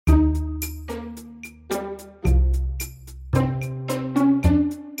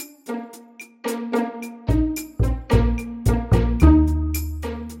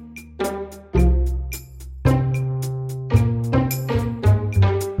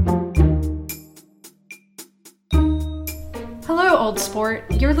Old Sport.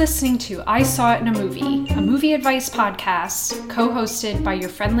 You're listening to I Saw It in a movie advice podcast co-hosted by your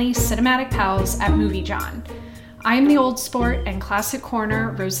friendly cinematic pals at Movie John. I am the Old Sport and Classic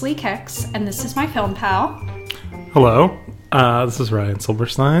Corner Rosalie Kicks, and this is my film pal. Hello, this is Ryan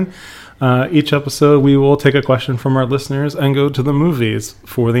Silverstein. Each episode we will take a question from our listeners and go to the movies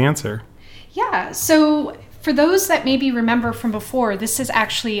for the answer. Yeah, so for those that maybe remember from before, this is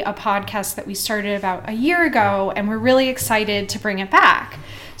actually a podcast that we started about a year ago, and we're really excited to bring it back.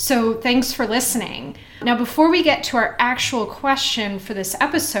 So thanks for listening. Now, before we get to our actual question for this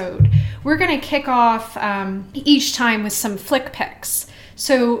episode, we're going to kick off each time with some flick picks.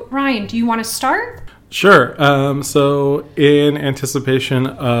 So, Ryan, do you want to start? Sure. So in anticipation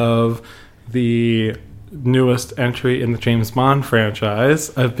of the newest entry in the James Bond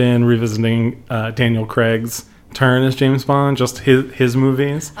franchise, I've been revisiting Daniel Craig's turn as James Bond, just his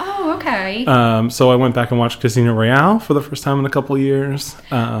movies. Oh, okay. So I went back and watched Casino Royale for the first time in a couple of years.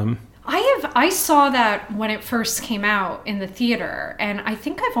 I saw that when it first came out in the theater, and I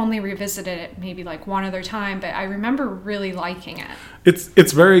think I've only revisited it maybe like one other time, but I remember really liking it.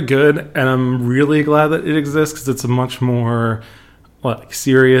 It's very good, and I'm really glad that it exists because it's a much more like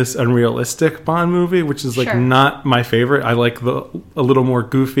serious and realistic Bond movie, which is like Sure. not my favorite. I like a little more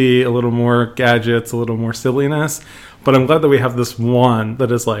goofy, a little more gadgets, a little more silliness. But I'm glad that we have this one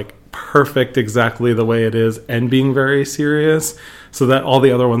that is like perfect exactly the way it is and being very serious, so that all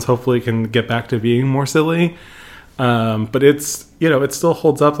the other ones hopefully can get back to being more silly. But it's, it still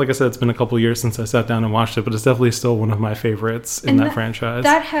holds up. Like I said, it's been a couple years since I sat down and watched it, but it's definitely still one of my favorites in that franchise.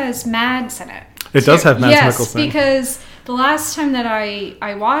 That has Mads in it. It does have Mads Mikkelsen. Yes, because the last time that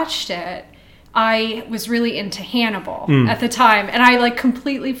I watched it, I was really into Hannibal at the time, and I like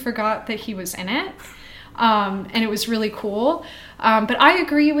completely forgot that he was in it. And it was really cool. But I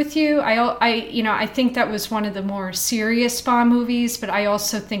agree with you. I think that was one of the more serious Bond movies, but I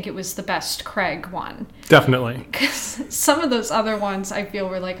also think it was the best Craig one. Definitely. Because some of those other ones I feel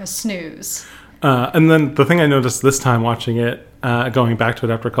were like a snooze. And then the thing I noticed this time watching it, going back to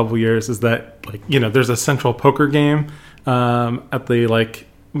it after a couple of years, is that there's a central poker game at the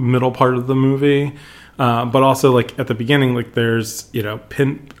middle part of the movie. But also, at the beginning, there's, a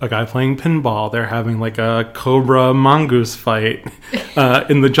guy playing pinball. They're having, a cobra mongoose fight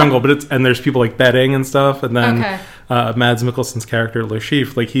in the jungle. And there's people, betting and stuff. And then Mads Mikkelsen's character, Le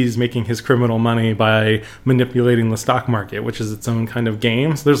Chiffre, he's making his criminal money by manipulating the stock market, which is its own kind of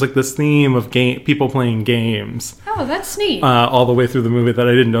game. So there's, this theme of people playing games. Oh, that's neat. All the way through the movie that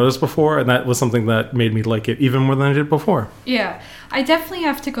I didn't notice before. And that was something that made me like it even more than I did before. Yeah. I definitely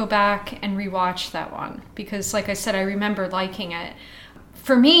have to go back and rewatch that one because, like I said, I remember liking it.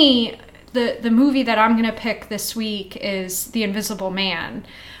 For me, the movie that I'm going to pick this week is The Invisible Man,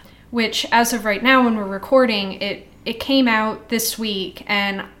 which, as of right now when we're recording, it came out this week,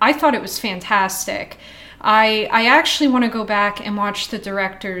 and I thought it was fantastic. I actually want to go back and watch the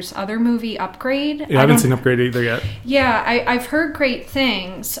director's other movie, Upgrade. Yeah, I haven't seen Upgrade either yet. Yeah, I've heard great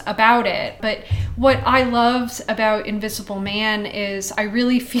things about it, but what I loved about Invisible Man is I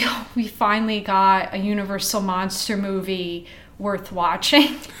really feel we finally got a Universal monster movie worth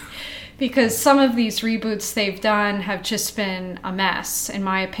watching. Because some of these reboots they've done have just been a mess, in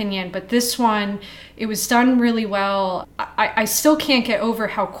my opinion. But this one, it was done really well. I still can't get over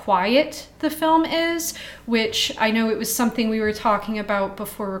how quiet the film is, which I know it was something we were talking about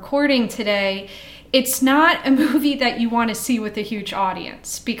before recording today. It's not a movie that you want to see with a huge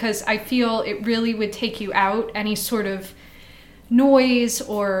audience, because I feel it really would take you out any sort of noise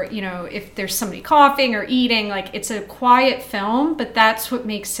or, if there's somebody coughing or eating. It's a quiet film, but that's what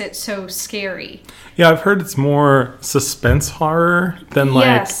makes it so scary. Yeah, I've heard it's more suspense horror than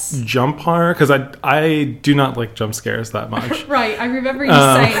jump horror, because I do not like jump scares that much. Right, I remember you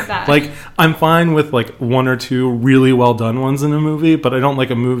saying that. I'm fine with one or two really well done ones in a movie, but I don't like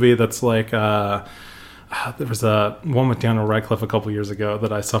a movie that's there was a one with Daniel Radcliffe a couple years ago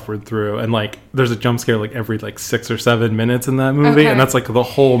that I suffered through, and there's a jump scare every 6 or 7 minutes in that movie, and that's the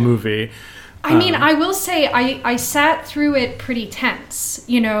whole movie. I mean, I will say I sat through it pretty tense,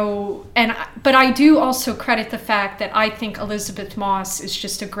 but I do also credit the fact that I think Elizabeth Moss is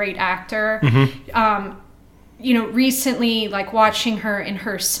just a great actor. Mm-hmm. Recently, watching her in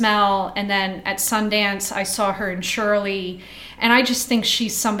Her Smell, and then at Sundance, I saw her in Shirley, and I just think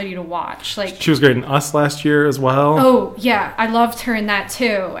she's somebody to watch. She was great in Us last year as well. Oh, yeah. I loved her in that,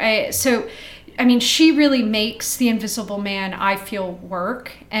 too. She really makes The Invisible Man, I feel,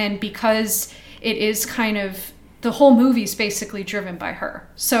 work, and because it is kind of, the whole movie's basically driven by her.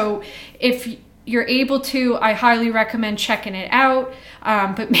 So if you're able to, I highly recommend checking it out,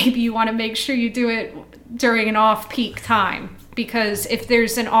 but maybe you want to make sure you do it during an off-peak time, because if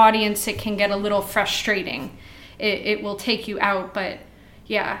there's an audience, it can get a little frustrating. It will take you out, but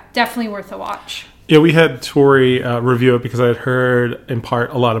yeah, definitely worth a watch. Yeah, we had Tori review it because I had heard in part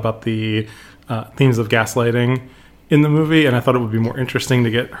a lot about the themes of gaslighting in the movie, and I thought it would be more interesting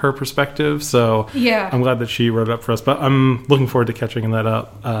to get her perspective. So yeah, I'm glad that she wrote it up for us. But I'm looking forward to catching that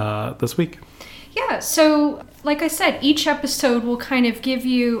up this week. Yeah, so like I said, each episode will kind of give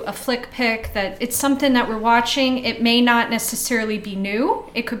you a flick pick that it's something that we're watching. It may not necessarily be new.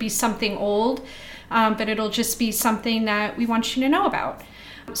 It could be something old, but it'll just be something that we want you to know about.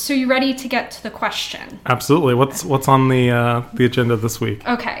 So you ready to get to the question? Absolutely. What's on the agenda this week?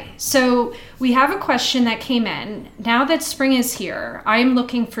 Okay, so we have a question that came in. Now that spring is here, I am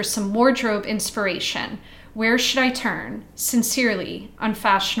looking for some wardrobe inspiration. Where should I turn? Sincerely,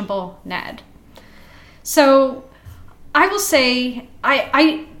 Unfashionable Ned. So I will say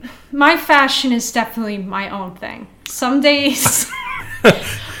my fashion is definitely my own thing. Some days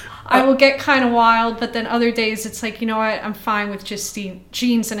I will get kind of wild, but then other days it's like, you know what, I'm fine with just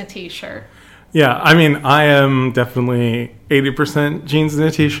jeans and a t-shirt. Yeah, I mean, I am definitely 80% jeans and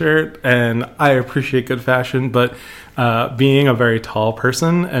a t-shirt, and I appreciate good fashion, but being a very tall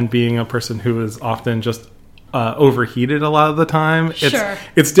person and being a person who is often just overheated a lot of the time,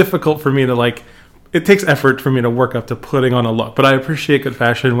 it's difficult for me to it takes effort for me to work up to putting on a look, but I appreciate good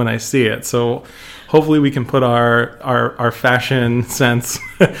fashion when I see it. So hopefully we can put our fashion sense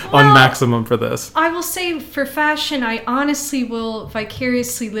on maximum for this. I will say for fashion, I honestly will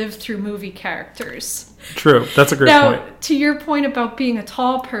vicariously live through movie characters. True. That's a great point. Now, to your point about being a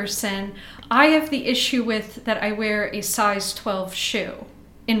tall person, I have the issue with that I wear a size 12 shoe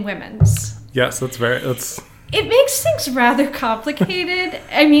in women's. Yes, It makes things rather complicated.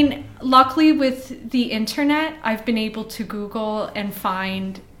 I mean, luckily with the internet, I've been able to Google and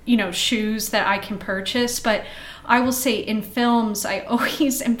find, shoes that I can purchase. But I will say in films, I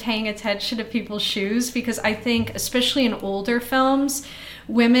always am paying attention to people's shoes because I think, especially in older films,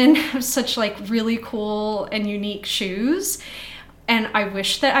 women have such really cool and unique shoes. And I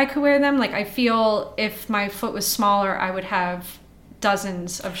wish that I could wear them. I feel if my foot was smaller, I would have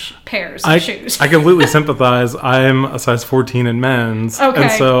dozens of pairs of shoes. I completely sympathize. I'm a size 14 in men's. Okay.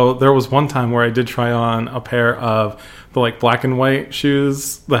 And so there was one time where I did try on a pair of the black and white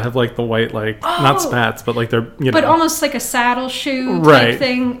shoes that have the white not spats, but they're but almost like a saddle shoe type right.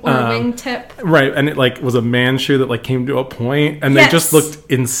 thing or a wingtip. Right. And it was a man shoe that came to a point and they just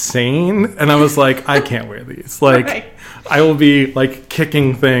looked insane. And I was like, I can't wear these. Right. I will be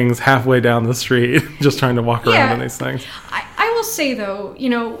kicking things halfway down the street just trying to walk around in these things. I will say though,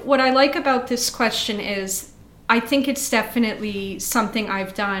 what I like about this question is I think it's definitely something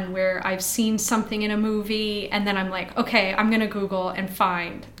I've done where I've seen something in a movie and then I'm like, okay, I'm going to Google and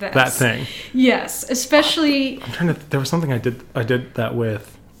find this. That thing. Yes, especially. I'm trying to. There was something I did that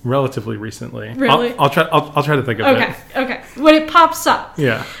with relatively recently. Really? I'll try to think of it. Okay. When it pops up.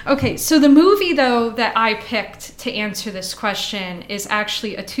 Yeah. Okay, so the movie though that I picked to answer this question is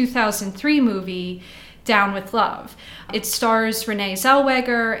actually a 2003 movie, Down with Love. It stars Renee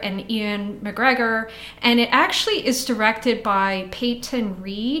Zellweger and Ian McGregor, and it actually is directed by Peyton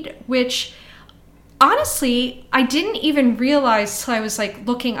Reed, which honestly, I didn't even realize till I was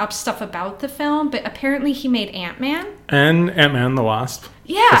looking up stuff about the film, but apparently he made Ant-Man. And Ant-Man the Wasp.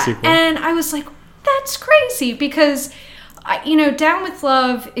 Yeah, and I was like, that's crazy because Down with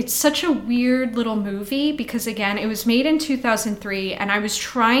Love, it's such a weird little movie because, again, it was made in 2003, and I was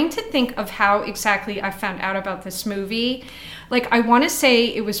trying to think of how exactly I found out about this movie. I want to say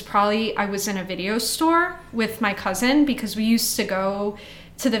it was probably I was in a video store with my cousin because we used to go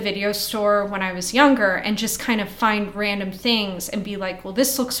to the video store when I was younger and just kind of find random things and be like, well,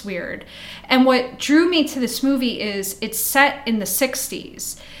 this looks weird. And what drew me to this movie is it's set in the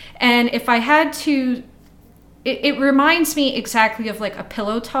 60s. And if I had to... It reminds me exactly of a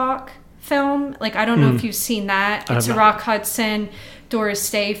Pillow Talk film. I don't know if you've seen that. It's a Rock Hudson, Doris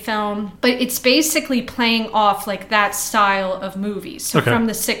Day film. But it's basically playing off that style of movies. So from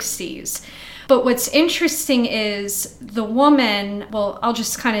the 60s. But what's interesting is the woman, well, I'll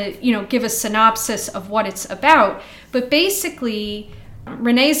just kind of, give a synopsis of what it's about. But basically,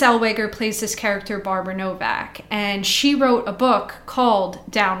 Renee Zellweger plays this character, Barbara Novak, and she wrote a book called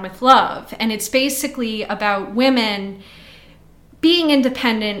Down with Love. And it's basically about women being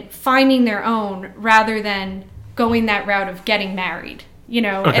independent, finding their own, rather than going that route of getting married.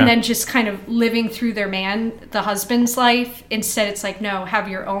 And then just kind of living through the husband's life. Instead, it's no, have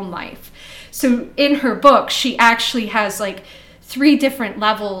your own life. So in her book, she actually has 3 different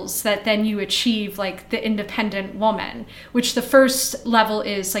levels that then you achieve the independent woman, which the first level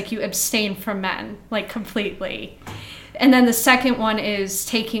is you abstain from men completely. And then the second one is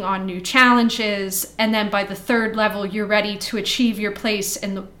taking on new challenges. And then by the third level, you're ready to achieve your place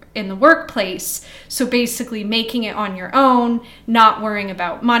in the workplace. So basically making it on your own, not worrying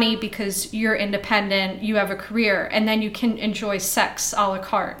about money because you're independent, you have a career, and then you can enjoy sex a la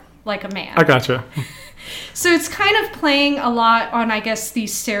carte like a man. I gotcha. So it's kind of playing a lot on, I guess,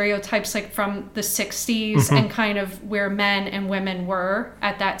 these stereotypes like from the 60s and kind of where men and women were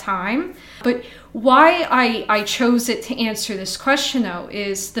at that time. But why I chose it to answer this question, though,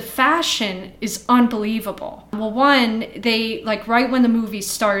 is the fashion is unbelievable. Well, one, they, like, right when the movie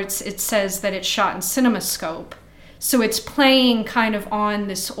starts, it says that it's shot in CinemaScope. So it's playing kind of on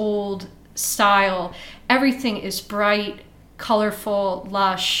this old style. Everything is bright, colorful,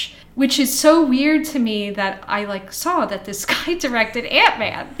 lush, which is so weird to me that I saw that this guy directed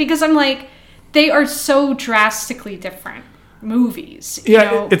Ant-Man, because I'm like, they are so drastically different movies.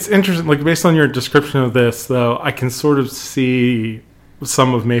 It's interesting. Like, based on your description of this, though, I can sort of see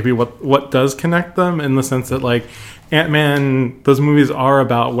some of maybe what does connect them, in the sense that, like, Ant-Man, those movies are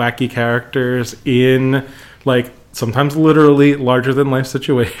about wacky characters in, like, sometimes literally larger than life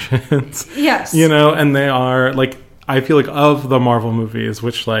situations. Yes. And they are, like, I feel like of the Marvel movies,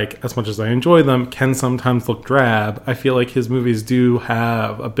 which, like, as much as I enjoy them, can sometimes look drab, I feel like his movies do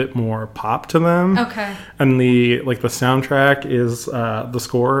have a bit more pop to them. Okay. And the soundtrack is, the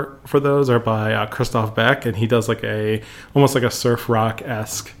score for those are by Christoph Beck, and he does almost like a surf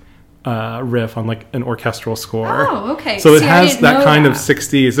rock-esque riff on, like, an orchestral score. Oh, okay. So it has that kind of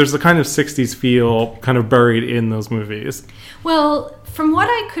 60s, there's a kind of 60s feel kind of buried in those movies. Well, from what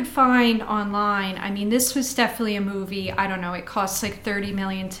I could find online, I mean, this was definitely a movie, I don't know, it cost like $30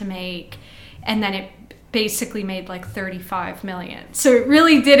 million to make, and then it basically made like $35 million. So it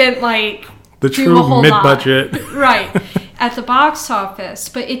really didn't, like, the do true a whole mid-budget. lot. Right, at the box office.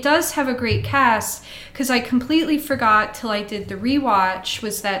 But it does have a great cast, because I completely forgot till I did the rewatch,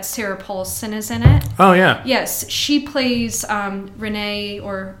 was that Sarah Paulson is in it. Oh, yeah. Yes, she plays Renee,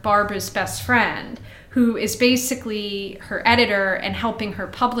 or Barbara's best friend, who is basically her editor and helping her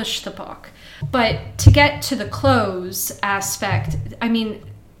publish the book. But to get to the clothes aspect, I mean,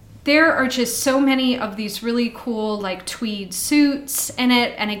 there are just so many of these really cool, like, tweed suits in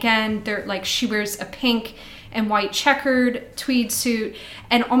it. And again, they're like, she wears a pink and white checkered tweed suit.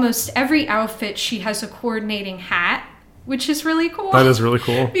 And almost every outfit, she has a coordinating hat, which is really cool. That is really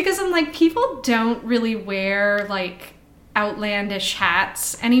cool. Because I'm like, people don't really wear, like, outlandish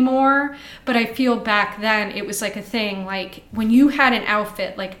hats anymore, but I feel back then it was like a thing, like when you had an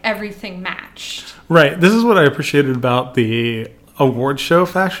outfit, like everything matched. Right. This is what I appreciated about the award show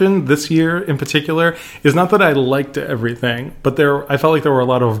fashion this year in particular, is not that I liked everything, but I felt like there were a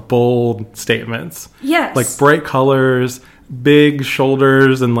lot of bold statements. Yes. Like bright colors, big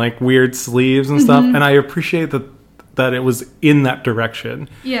shoulders, and like weird sleeves and stuff. And I appreciate that it was in that direction.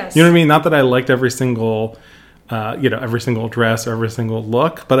 Yes. You know what I mean? Not that I liked every single every single dress or every single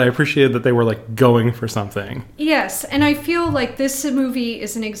look, but I appreciated that they were, like, going for something. Yes, and I feel like this movie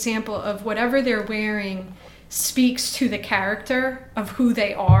is an example of whatever they're wearing speaks to the character of who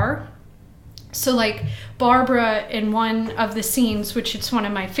they are. So, like, Barbara, in one of the scenes, which it's one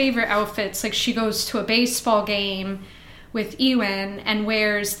of my favorite outfits, like, she goes to a baseball game with Ewan and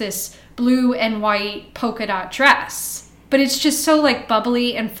wears this blue and white polka dot dress. But it's just so, like,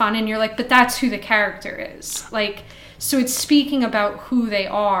 bubbly and fun, and you're like, but that's who the character is. Like, so it's speaking about who they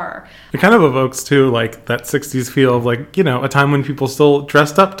are. It kind of evokes, too, like, that 60s feel of, like, a time when people still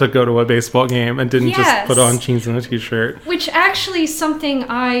dressed up to go to a baseball game and didn't just put on jeans and a t-shirt. Which actually something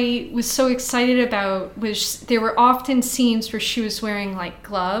I was so excited about was there were often scenes where she was wearing, like,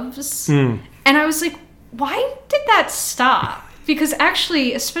 gloves. And I was like, why did that stop? Because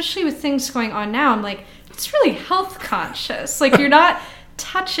actually, especially with things going on now, I'm like, it's really health conscious. Like, you're not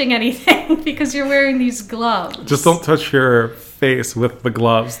touching anything because you're wearing these gloves. Just don't touch your face with the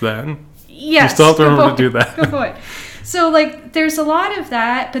gloves then. Yes. You still have to remember to do that. Good point. So, like, there's a lot of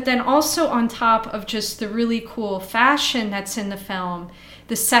that, but then also on top of just the really cool fashion that's in the film,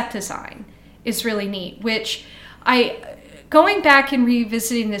 the set design is really neat, which going back and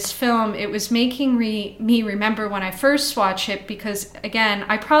revisiting this film, it was making me remember when I first watched it, because, again,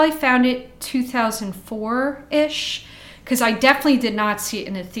 I probably found it 2004-ish, because I definitely did not see it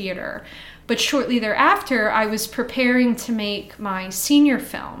in a theater. But shortly thereafter, I was preparing to make my senior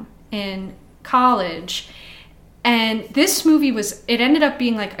film in college, and this movie it ended up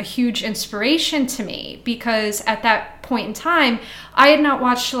being like a huge inspiration to me, because at that point in time, I had not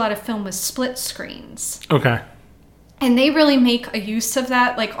watched a lot of film with split screens. Okay. And they really make a use of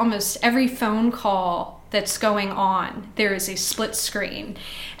that. Like, almost every phone call that's going on. There is a split screen.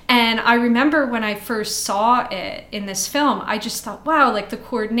 And I remember when I first saw it in this film, I just thought, wow, like the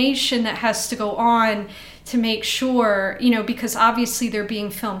coordination that has to go on to make sure, because obviously they're being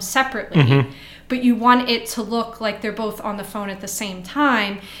filmed separately, but you want it to look like they're both on the phone at the same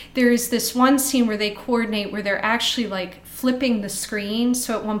time. There is this one scene where they coordinate where they're actually like flipping the screen.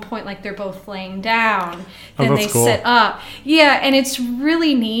 So at one point, like they're both laying down, then they cool. sit up. Yeah, and it's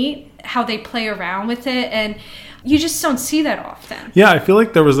really neat how they play around with it. And you just don't see that often. Yeah, I feel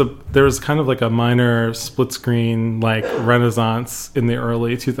like there was kind of like a minor split screen like renaissance in the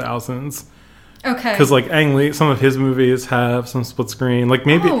early 2000s. Okay. Because like Ang Lee, some of his movies have some split screen. Like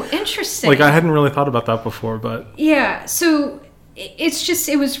maybe. Oh, interesting. Like I hadn't really thought about that before, but. Yeah. So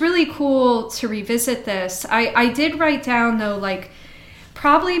it was really cool to revisit this. I did write down though, like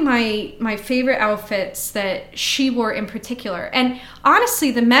probably my favorite outfits that she wore in particular. And honestly,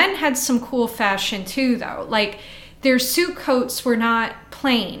 the men had some cool fashion too, though. Like their suit coats were not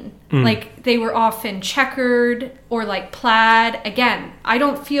plain. Like they were often checkered or like plaid. Again, I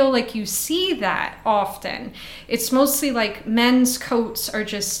don't feel like you see that often. It's mostly like men's coats are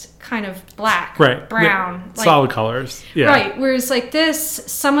just kind of black, right, brown. Yeah. Solid colors. Yeah. Right. Whereas like this,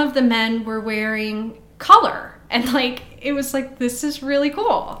 some of the men were wearing color. And like, it was like, this is really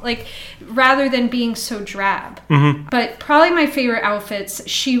cool. Like, rather than being so drab. But probably my favorite outfits,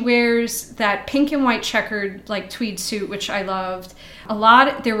 she wears that pink and white checkered like tweed suit, which I loved.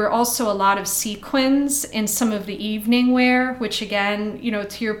 There were also a lot of sequins in some of the evening wear, which again,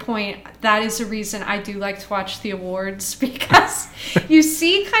 to your point, that is a reason I do like to watch the awards, because you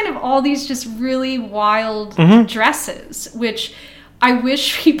see kind of all these just really wild dresses, which I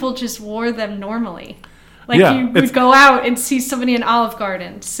wish people just wore them normally. Like you would go out and see somebody in Olive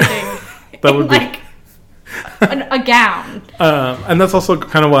Garden sitting that in would like a gown. And that's also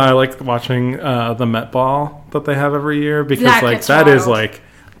kind of why I like watching the Met Ball that they have every year, because that is like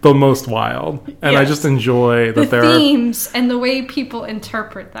the most wild, and I just enjoy that the themes and the way people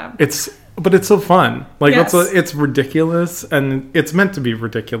interpret them. But it's so fun. Like it's ridiculous, and it's meant to be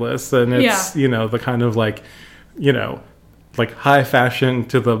ridiculous, and it's the kind of like like high fashion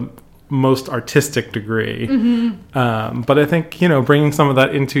to the most artistic degree. But I think bringing some of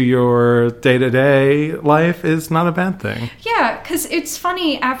that into your day-to-day life is not a bad thing. Yeah, because it's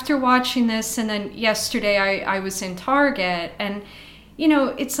funny, after watching this, and then yesterday I was in Target, and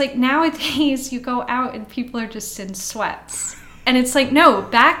it's like nowadays you go out and people are just in sweats, and it's like, no,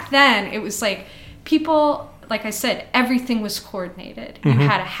 back then it was like people, like I said, everything was coordinated. You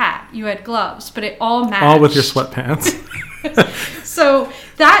had a hat, you had gloves, but it all matched. All with your sweatpants. So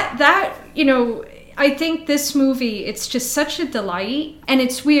that I think this movie, it's just such a delight, and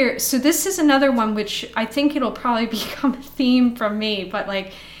it's weird. So this is another one which I think it'll probably become a theme from me, but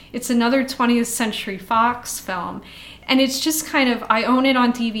like it's another 20th Century Fox film, and it's just kind of, I own it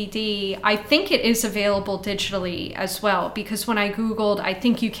on DVD. I think it is available digitally as well, because when I Googled, I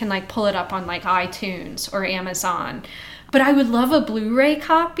think you can like pull it up on like iTunes or Amazon. But I would love a Blu-ray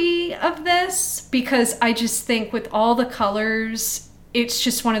copy of this, because I just think with all the colors, it's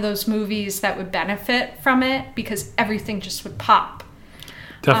just one of those movies that would benefit from it, because everything just would pop.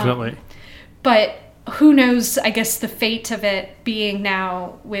 Definitely. But who knows, I guess, the fate of it being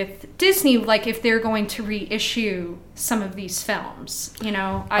now with Disney, like if they're going to reissue some of these films,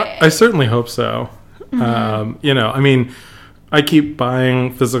 I certainly hope so. I mean, I keep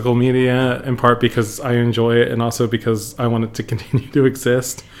buying physical media in part because I enjoy it, and also because I want it to continue to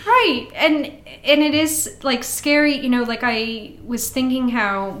exist. Right. And it is like scary, like I was thinking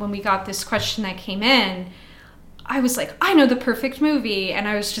how when we got this question that came in, I was like, I know the perfect movie, and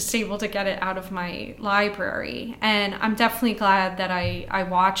I was just able to get it out of my library. And I'm definitely glad that I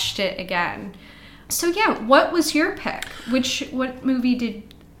watched it again. So yeah, what was your pick? What movie did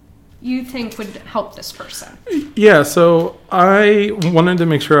you think would help this person? Yeah, so I wanted to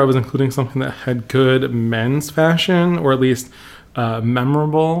make sure I was including something that had good men's fashion, or at least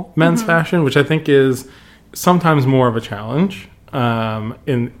memorable men's fashion, which I think is sometimes more of a challenge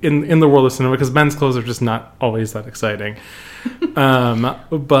in the world of cinema, because men's clothes are just not always that exciting. And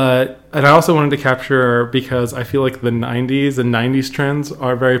I also wanted to capture, because I feel like the 90s and 90s trends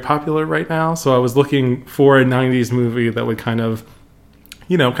are very popular right now, so I was looking for a 90s movie that would kind of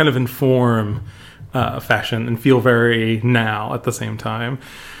inform fashion and feel very now at the same time.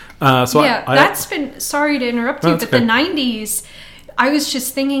 That's been, sorry to interrupt you, but the 90s, I was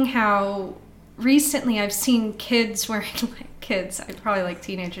just thinking how recently I've seen kids wearing, like, kids, I probably like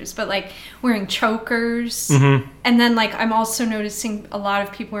teenagers, but like wearing chokers. Mm-hmm. And then like I'm also noticing a lot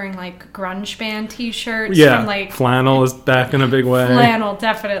of people wearing like grunge band t-shirts. Yeah, from, like, flannel is back in a big way. Flannel,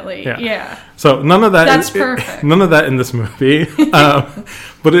 definitely. Yeah. So none of that. That's perfect. None of that in this movie.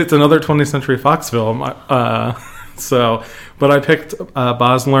 But it's another 20th Century Fox film. But I picked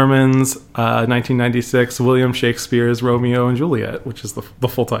Baz Luhrmann's 1996 William Shakespeare's Romeo and Juliet, which is the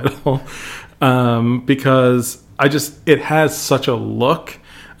full title, because it has such a look.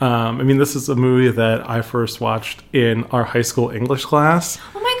 I mean, this is a movie that I first watched in our high school English class.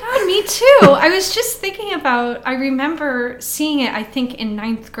 Oh my God, me too. I was just thinking I remember seeing it, I think, in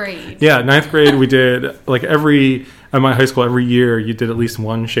 9th grade. Yeah, 9th grade we did, like at my high school, every year you did at least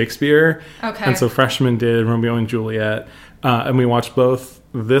one Shakespeare. Okay. And so freshmen did Romeo and Juliet. And we watched both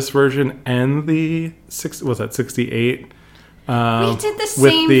this version and the 68? We did the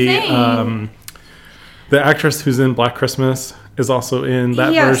same thing. The actress who's in Black Christmas is also in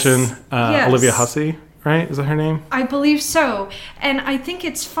that version. Yes. Olivia Hussey, right? Is that her name? I believe so. And I think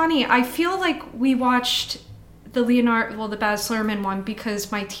it's funny. I feel like we watched the Baz Luhrmann one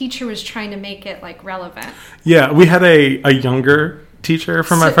because my teacher was trying to make it like relevant. Yeah, we had a younger teacher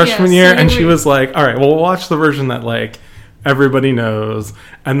from my freshman year, and she was like, all right, well, we'll watch the version that like everybody knows,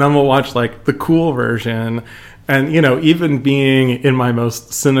 and then we'll watch like the cool version. And, you know, even being in my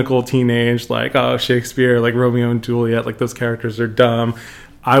most cynical teenage, like, oh, Shakespeare, like Romeo and Juliet, like those characters are dumb,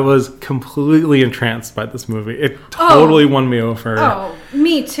 I was completely entranced by this movie. It totally won me over. Oh,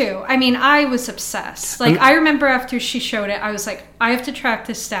 me too. I mean, I was obsessed. Like, I remember after she showed it, I was like, I have to track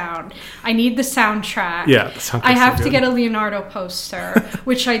this down. I need the soundtrack. Yeah, the soundtrack's I have so to good. get a Leonardo poster,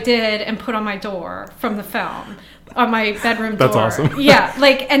 which I did and put on my door from the film, on my bedroom door. That's awesome. Yeah,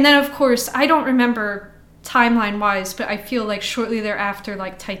 like, and then of course, I don't remember timeline wise, but I feel like shortly thereafter,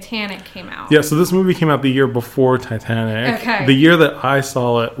 like Titanic came out. Yeah, so this movie came out the year before Titanic. Okay. The year that I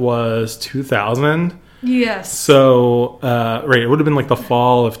saw it was 2000. Yes. So, right, it would have been like the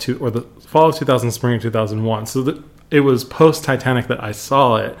fall of 2000, spring of 2001. So it was post Titanic that I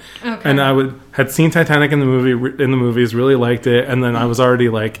saw it. Okay. And I had seen Titanic in the movies, really liked it, and then I was already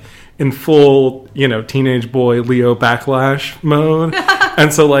like in full, you know, teenage boy Leo backlash mode.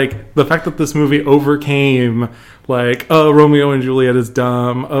 And so, like, the fact that this movie overcame, like, oh, Romeo and Juliet is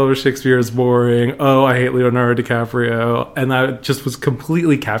dumb. Oh, Shakespeare is boring. Oh, I hate Leonardo DiCaprio. And I just was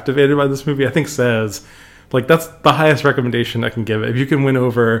completely captivated by this movie. I think says, like, that's the highest recommendation I can give it. If you can win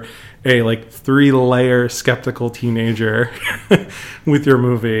over a, like, 3-layer skeptical teenager with your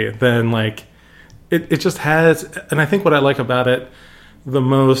movie, then, like, it just has... And I think what I like about it the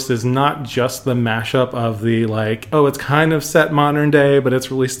most is not just the mashup of the like, oh, it's kind of set modern day, but it's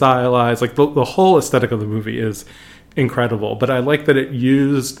really stylized. Like the whole aesthetic of the movie is incredible. But I like that it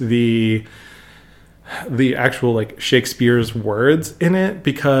used the actual like Shakespeare's words in it,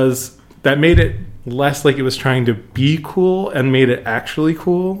 because that made it less like it was trying to be cool and made it actually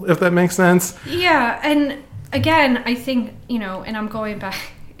cool, if that makes sense. Yeah, and again, I think, you know, and I'm going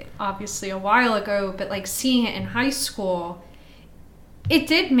back obviously a while ago, but like seeing it in high school, it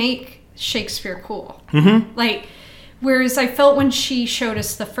did make Shakespeare cool. Mm-hmm. Like, whereas I felt when she showed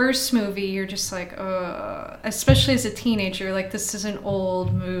us the first movie, you're just like, especially as a teenager, like, this is an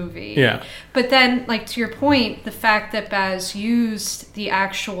old movie. Yeah. But then, like, to your point, the fact that Baz used the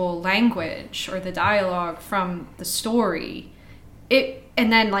actual language or the dialogue from the story,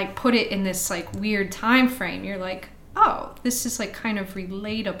 and then, like, put it in this, like, weird time frame, you're like, oh, this is like kind of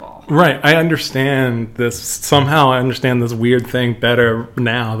relatable. Right. I understand this. Somehow I understand this weird thing better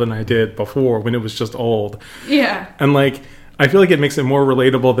now than I did before when it was just old. Yeah. And like, I feel like it makes it more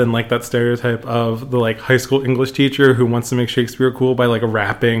relatable than like that stereotype of the like high school English teacher who wants to make Shakespeare cool by like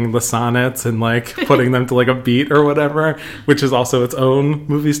rapping the sonnets and like putting them to like a beat or whatever, which is also its own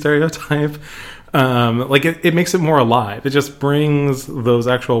movie stereotype. Like it makes it more alive. It just brings those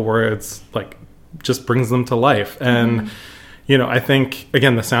actual words, like, just brings them to life. And you know, I think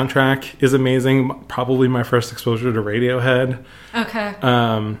again the soundtrack is amazing. Probably my first exposure to Radiohead,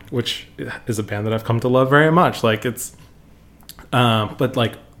 which is a band that I've come to love very much. Like it's but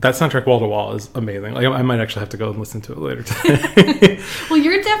like that soundtrack wall to wall is amazing. Like I might actually have to go and listen to it later today. Well,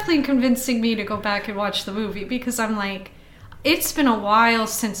 you're definitely convincing me to go back and watch the movie, because I'm like, it's been a while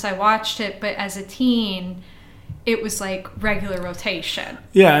since I watched it, but as a teen it was like regular rotation.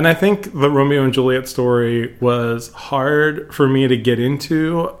 Yeah, and I think the Romeo and Juliet story was hard for me to get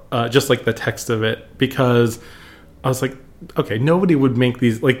into, just like the text of it, because I was like, okay, nobody would make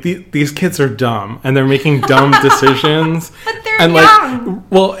these, like, these kids are dumb, and they're making dumb decisions. But they're and young. Like,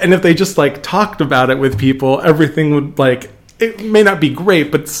 well, and if they just, like, talked about it with people, everything would, like, it may not be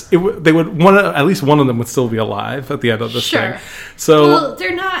great, but they would at least one of them would still be alive at the end of this thing. So well,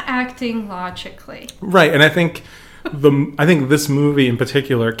 they're not acting logically, right? And I think this movie in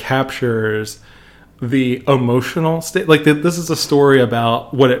particular captures the emotional state. Like this is a story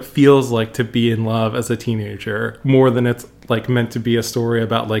about what it feels like to be in love as a teenager, more than it's like meant to be a story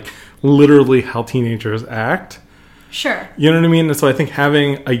about like literally how teenagers act. Sure. You know what I mean? And so I think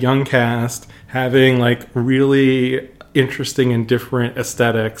having a young cast, having like really interesting and different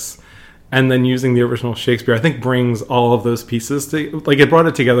aesthetics, and then using the original Shakespeare, I think brings all of those pieces to, like, it brought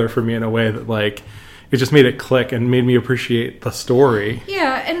it together for me in a way that like it just made it click and made me appreciate the story.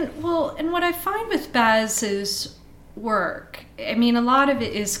 Yeah, and what I find with Baz's work, I mean, a lot of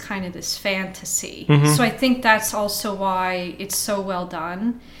it is kind of this fantasy. Mm-hmm. So I think that's also why it's so well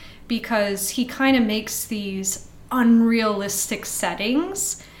done, because he kind of makes these unrealistic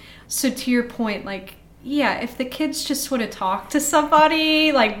settings. So to your point, like, yeah, if the kids just would have talked to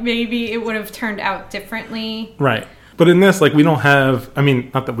somebody, like, maybe it would have turned out differently. Right. But in this, like, we don't have, I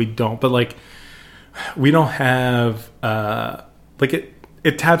mean, not that we don't, but like, we don't have, like,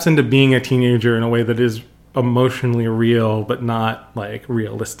 it taps into being a teenager in a way that is emotionally real, but not like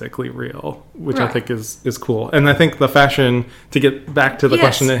realistically real, which right. I think is cool. And I think the fashion, to get back to the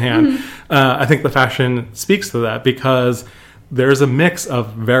question at hand, mm-hmm. I think the fashion speaks to that, because there's a mix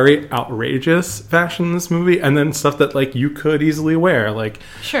of very outrageous fashion in this movie and then stuff that like you could easily wear. Like,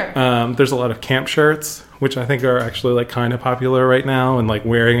 sure. There's a lot of camp shirts, which I think are actually like kind of popular right now. And like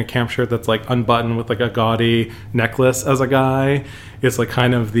wearing a camp shirt that's like unbuttoned with like a gaudy necklace as a guy is like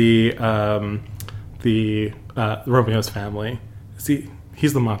kind of the Romeo's family. See,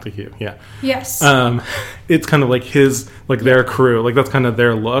 he's the Montague. Yeah. Yes. It's kind of like their crew. Like that's kind of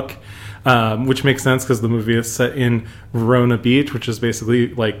their look. Which makes sense because the movie is set in Verona Beach, which is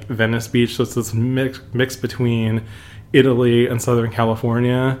basically like Venice Beach. So it's this mix between Italy and Southern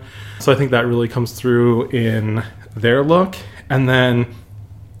California. So I think that really comes through in their look. And then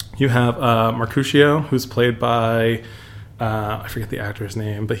you have Mercutio, who's played by, I forget the actor's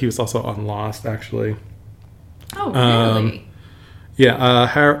name, but he was also on Lost, actually. Oh, really? Yeah,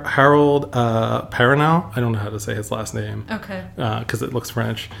 Harold Perrineau. I don't know how to say his last name. Okay. Because it looks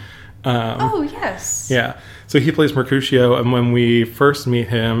French. Oh, yes. Yeah. So he plays Mercutio, and when we first meet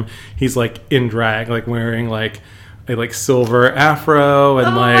him, he's like in drag, like wearing like a like silver afro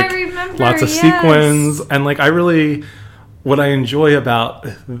and lots of sequins. And like what I enjoy about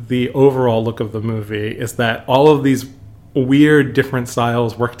the overall look of the movie is that all of these weird different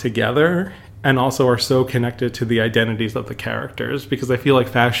styles work together and also are so connected to the identities of the characters, because I feel like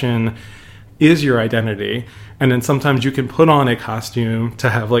fashion is your identity, and then sometimes you can put on a costume to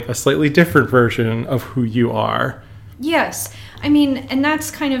have like a slightly different version of who you are. Yes. I mean, and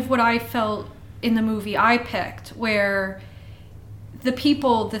that's kind of what I felt in the movie I picked, where the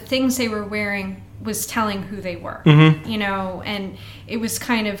things they were wearing was telling who they were, mm-hmm. you know, and it was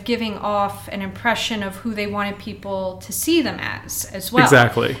kind of giving off an impression of who they wanted people to see them as well.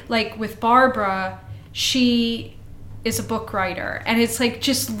 Exactly. Like with Barbara, she is a book writer, and it's like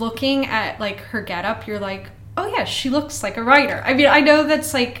just looking at like her getup, you're like, oh yeah, she looks like a writer. I mean, I know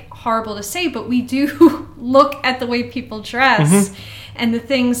that's like horrible to say, but we do look at the way people dress, mm-hmm. and the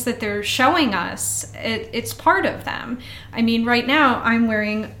things that they're showing us, it's part of them. I mean, right now I'm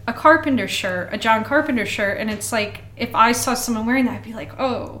wearing a John Carpenter shirt, and it's like, if I saw someone wearing that, I'd be like,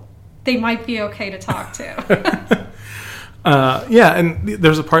 oh, they might be okay to talk to. Yeah, and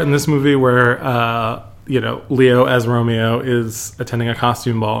there's a part in this movie where Leo as Romeo is attending a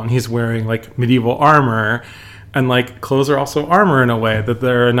costume ball, and he's wearing like medieval armor, and like clothes are also armor in a way, that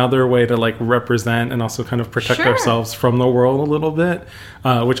they're another way to like represent and also kind of protect ourselves from the world a little bit,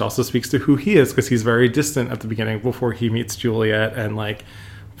 which also speaks to who he is, because he's very distant at the beginning before he meets Juliet, and like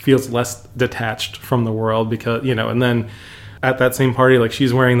feels less detached from the world because, and then at that same party, like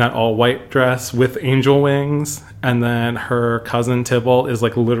she's wearing that all white dress with angel wings, and then her cousin Tybalt is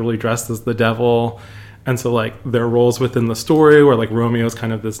like literally dressed as the devil. And so, like, there are roles within the story where, like, Romeo's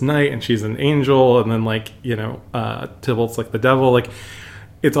kind of this knight and she's an angel, and then, like, Tybalt's, like, the devil. Like,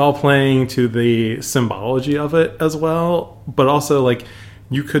 it's all playing to the symbology of it as well. But also, like,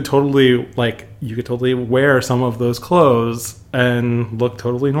 you could totally wear some of those clothes and look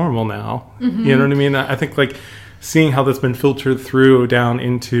totally normal now. Mm-hmm. You know what I mean? I think, like, seeing how that's been filtered through down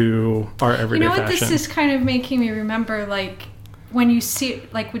into our everyday fashion. This is kind of making me remember, like, when you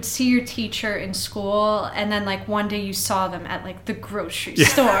would see your teacher in school, and then like one day you saw them at like the grocery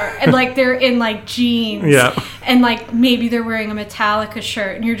store, and like they're in like jeans, and like maybe they're wearing a Metallica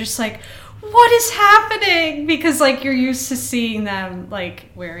shirt, and you're just like, what is happening? Because like you're used to seeing them like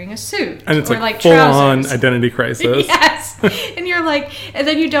wearing a suit and it's or like trousers. full-on identity crisis. Yes. And you're like, and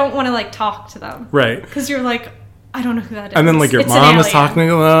then you don't want to like talk to them, Right? Because you're like, I don't know who that is. And then like your It's mom an is alien. talking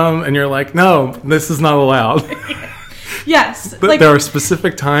to them, and you're like, no, this is not allowed. Yes. But Like, there are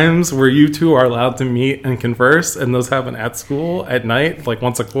specific times where you two are allowed to meet and converse, and those happen at school at night, like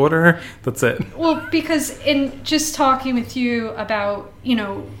once a quarter. That's it. well, because in just talking with you about,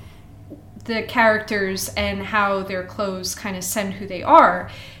 the characters and how their clothes kind of send who they are,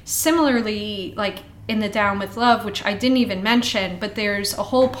 similarly, like in the Down with Love, which I didn't even mention, but there's a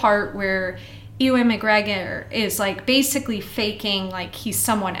whole part where Ewan McGregor is like basically faking like he's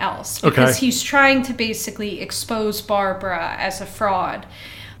someone else because he's trying to basically expose Barbara as a fraud.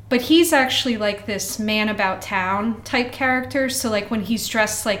 But he's actually like this man about town type character. So like when he's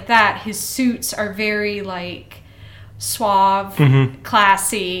dressed like that, his suits are very like suave,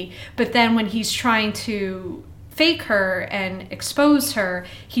 classy. But then when he's trying to fake her and expose her,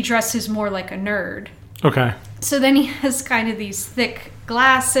 he dresses more like a nerd. Okay. So then he has kind of these thick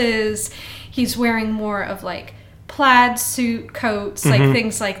glasses. He's wearing more of like plaid suit coats, like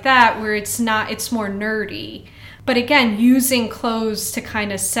things like that, where it's more nerdy. But again, using clothes to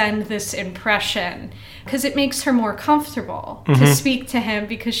kind of send this impression because it makes her more comfortable to speak to him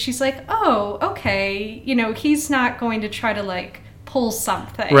because she's like, oh, okay, he's not going to try to like pull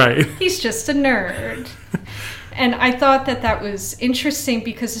something. Right. He's just a nerd. And I thought that was interesting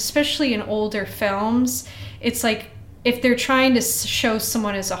because especially in older films, it's like, if they're trying to show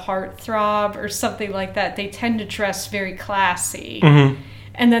someone as a heartthrob or something like that, they tend to dress very classy.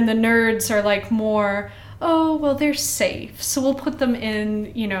 And then the nerds are like more, oh, well, they're safe. So we'll put them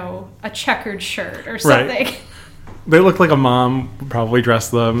in, a checkered shirt or something. Right. They look like a mom would probably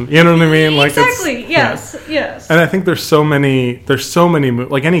dress them. You know what I mean? Like exactly. Yes. Yeah. Yes. And I think there's so many,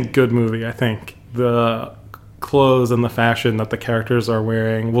 like any good movie, I think the clothes and the fashion that the characters are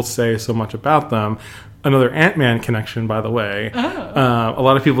wearing will say so much about them. Another Ant-Man connection, by the way. Oh. A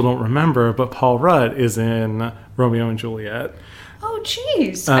lot of people don't remember, but Paul Rudd is in Romeo and Juliet. Oh,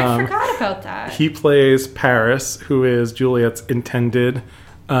 geez. I forgot about that. He plays Paris, who is Juliet's intended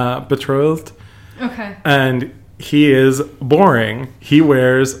betrothed. Okay. And he is boring. He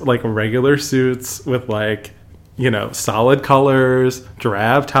wears like regular suits with like, solid colors,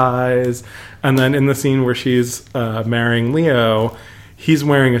 drab ties. And then in the scene where she's marrying Leo, he's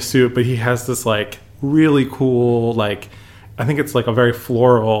wearing a suit, but he has this like really cool, like, I think it's like a very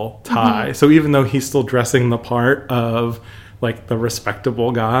floral tie. So even though he's still dressing the part of like the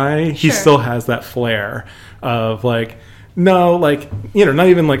respectable guy, he still has that flair of like, no, like, not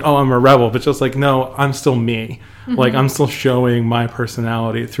even like, oh, I'm a rebel, but just like, no, I'm still me. Like, I'm still showing my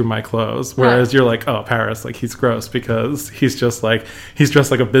personality through my clothes. Whereas you're like, oh, Paris, like, he's gross because he's just like, he's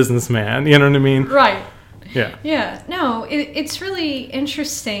dressed like a businessman. You know what I mean? Right. Yeah. Yeah. No, it's really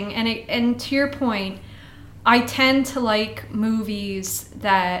interesting. And to your point, I tend to like movies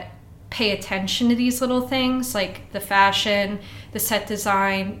that pay attention to these little things, like the fashion, the set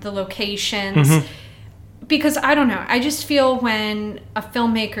design, the locations. Because I don't know, I just feel when a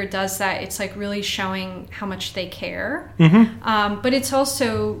filmmaker does that, it's like really showing how much they care. But it's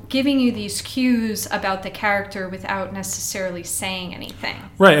also giving you these cues about the character without necessarily saying anything.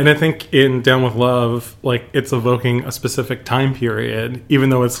 Right, and I think in Down with Love, like, it's evoking a specific time period, even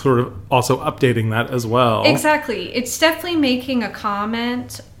though it's sort of also updating that as well. Exactly. It's definitely making a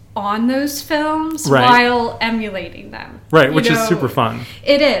comment on those films while emulating them. Right, which is super fun.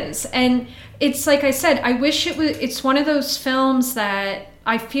 It is. And it's like I said, I wish it's one of those films that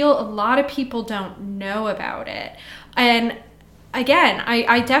I feel a lot of people don't know about it. And again,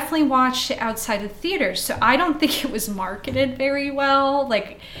 I definitely watched it outside of theaters, so I don't think it was marketed very well.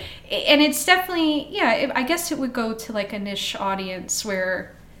 Like, and it's definitely, I guess it would go to like a niche audience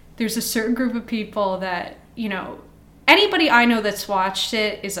where there's a certain group of people that, anybody I know that's watched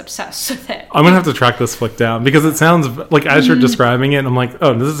it is obsessed with it. I'm going to have to track this flick down because it sounds like, as you're describing it, I'm like,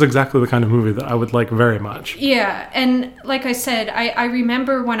 oh, this is exactly the kind of movie that I would like very much. Yeah. And like I said, I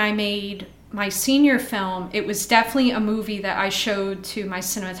remember when I made my senior film, it was definitely a movie that I showed to my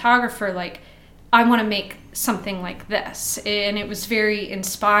cinematographer, like, I want to make something like this. And it was very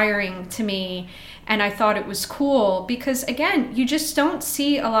inspiring to me. And I thought it was cool because, again, you just don't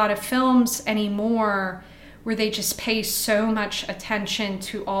see a lot of films anymore where they just pay so much attention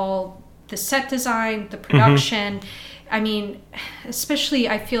to all the set design, the production. I mean, especially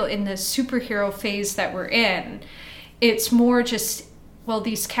I feel in the superhero phase that we're in, it's more just, well,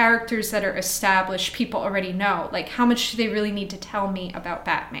 these characters that are established, people already know. Like, how much do they really need to tell me about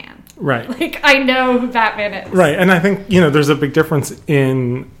Batman? Right. Like, I know who Batman is. Right, and I think, there's a big difference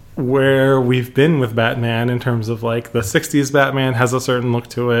in where we've been with Batman in terms of like the 60s Batman has a certain look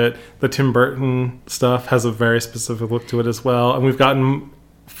to it. The Tim Burton stuff has a very specific look to it as well. And we've gotten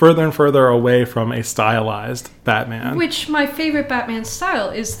further and further away from a stylized Batman. Which my favorite Batman style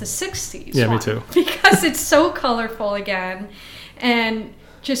is the 60s. Yeah, one, me too. Because it's so colorful again and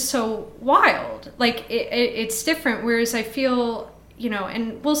just so wild. Like it's different. Whereas I feel,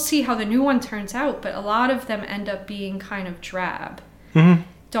 and we'll see how the new one turns out, but a lot of them end up being kind of drab. Mm-hmm.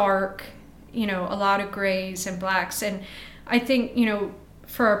 Dark, a lot of grays and blacks. And I think,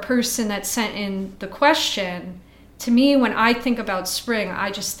 for a person that sent in the question, to me, when I think about spring,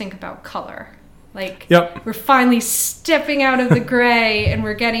 I just think about color. Like, yep. We're finally stepping out of the gray and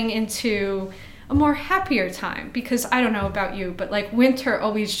we're getting into a more happier time. Because I don't know about you, but like winter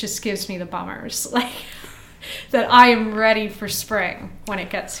always just gives me the bummers. Like, that I am ready for spring when it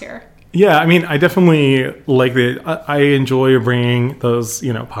gets here. Yeah, I mean, I definitely like I enjoy bringing those,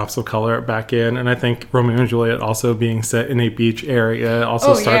 pops of color back in. And I think Romeo and Juliet also being set in a beach area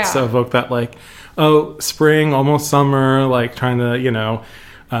also starts to evoke that, like, spring, almost summer, like trying to,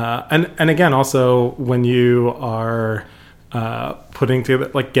 and again, also when you are putting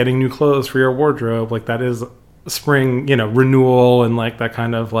together, like getting new clothes for your wardrobe, like that is spring, renewal and like that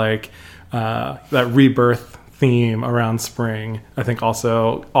kind of like that rebirth theme around spring, I think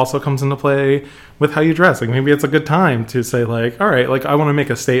also comes into play with how you dress. Like maybe it's a good time to say like, all right, like I want to make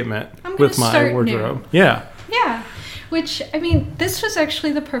a statement with my wardrobe. New. Yeah. Which, I mean, this was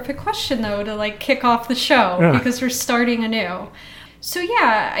actually the perfect question though to like kick off the show because we're starting anew. So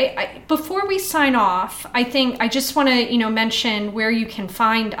yeah, I before we sign off, I think I just want to, mention where you can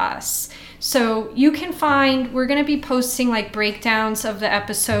find us. So you can we're going to be posting like breakdowns of the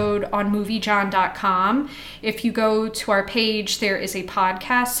episode on moviejohn.com. If you go to our page, there is a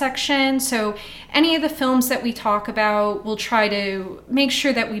podcast section. So any of the films that we talk about, we'll try to make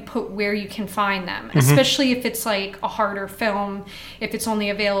sure that we put where you can find them, especially if it's like a harder film, if it's only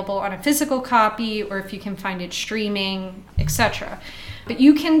available on a physical copy, or if you can find it streaming, etc. But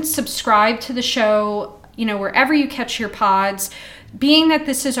you can subscribe to the show, wherever you catch your pods. Being that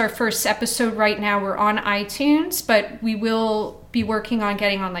this is our first episode right now, we're on iTunes, but we will be working on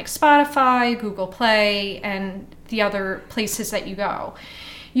getting on like Spotify, Google Play, and the other places that you go.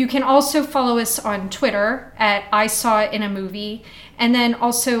 You can also follow us on Twitter at I Saw It in a Movie, and then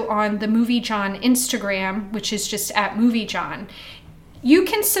also on the Movie John Instagram, which is just at Movie John. You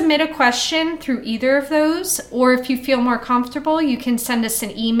can submit a question through either of those, or if you feel more comfortable, you can send us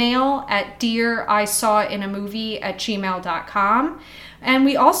an email at dearisawitinamovie@gmail.com. And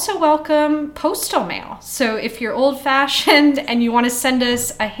we also welcome postal mail. So if you're old-fashioned and you want to send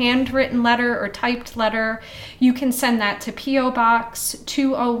us a handwritten letter or typed letter, you can send that to P.O. Box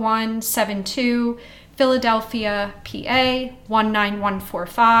 20172, Philadelphia, PA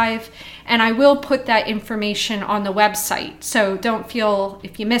 19145, and I will put that information on the website, so don't feel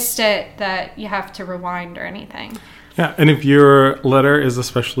if you missed it that you have to rewind or anything. Yeah, and if your letter is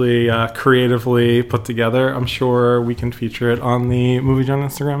especially creatively put together, I'm sure we can feature it on the Movie John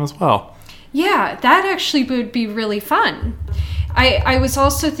Instagram as well. Yeah, that actually would be really fun. I was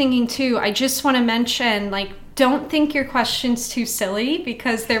also thinking too, I just want to mention, like, don't think your question's too silly,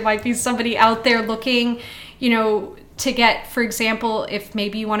 because there might be somebody out there looking, to get, for example, if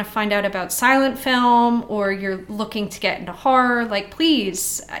maybe you want to find out about silent film or you're looking to get into horror, like,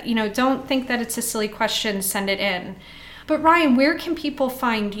 please, don't think that it's a silly question, send it in. But Ryan, where can people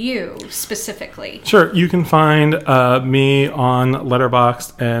find you specifically? Sure. You can find me on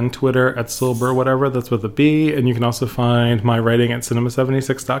Letterboxd and Twitter at Silber, whatever, that's with a B. And you can also find my writing at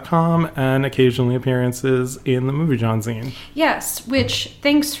cinema76.com and occasionally appearances in the Movie John zine. Yes, which,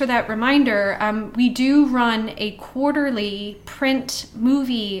 thanks for that reminder. We do run a quarterly print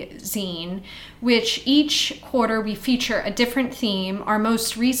movie zine, which each quarter we feature a different theme. Our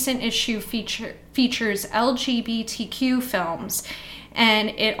most recent issue features LGBTQ films, and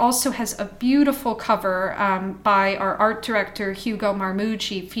it also has a beautiful cover by our art director Hugo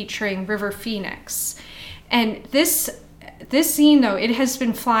Marmucci featuring River Phoenix. And this zine, though, it has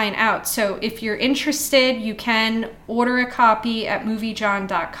been flying out, so if you're interested, you can order a copy at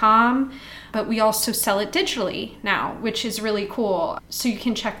moviejohn.com, but we also sell it digitally now, which is really cool, so you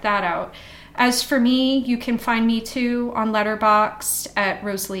can check that out. As for me, you can find me too on Letterboxd at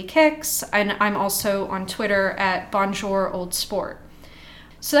Rosalie Kicks, and I'm also on Twitter at Bonjour Old Sport.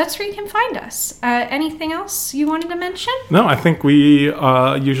 So that's where you can find us. Anything else you wanted to mention? No, I think we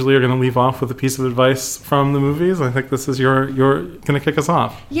usually are going to leave off with a piece of advice from the movies. I think this is you're going to kick us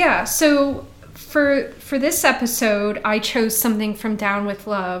off. Yeah, so for this episode, I chose something from Down with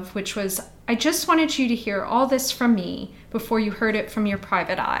Love, which was, I just wanted you to hear all this from me before you heard it from your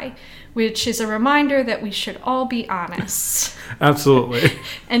private eye, which is a reminder that we should all be honest. Absolutely.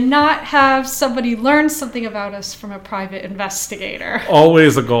 And not have somebody learn something about us from a private investigator.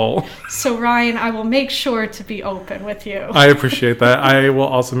 Always a goal. So Ryan, I will make sure to be open with you. I appreciate that. I will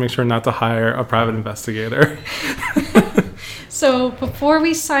also make sure not to hire a private investigator. So before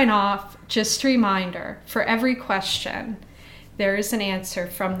we sign off, just a reminder, for every question, there is an answer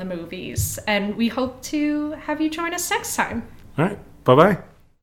from the movies. And we hope to have you join us next time. All right. Bye-bye.